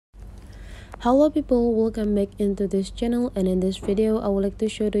Hello people, welcome back into this channel, and in this video I would like to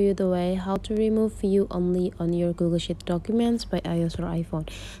show to you the way how to remove view only on your Google Sheet documents by iOS or iPhone.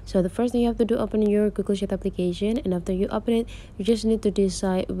 So the first thing you have to do, open your Google Sheet application, and after you open it, you just need to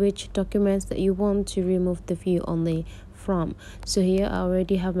decide which documents that you want to remove the view only from. So here I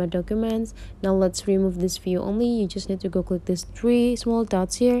already have my documents. Now let's remove this view only. You just need to go click these three small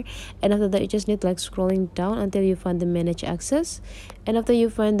dots here, and after that you just need scrolling down until you find the manage access, and after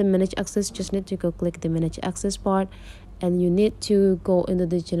you find the manage access, just need to go click the manage access part, and you need to go into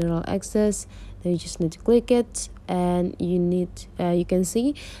the general access. Then you just need to click it, and you can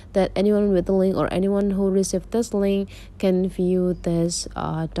see that anyone with the link or anyone who received this link can view this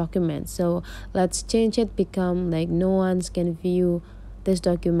document. So let's change it, become like no one can view this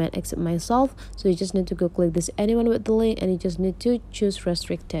document except myself. So you just need to go click this anyone with the link, and you just need to choose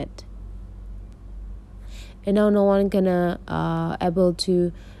restricted, and now no one gonna able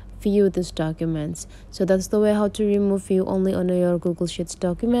to view these documents. So that's the way how to remove view only on your Google Sheets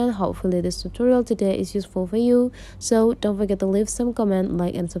document. Hopefully this tutorial today is useful for you. So don't forget to leave some comment,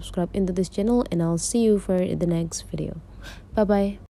 like, and subscribe into this channel, and I'll see you for the next video. Bye bye.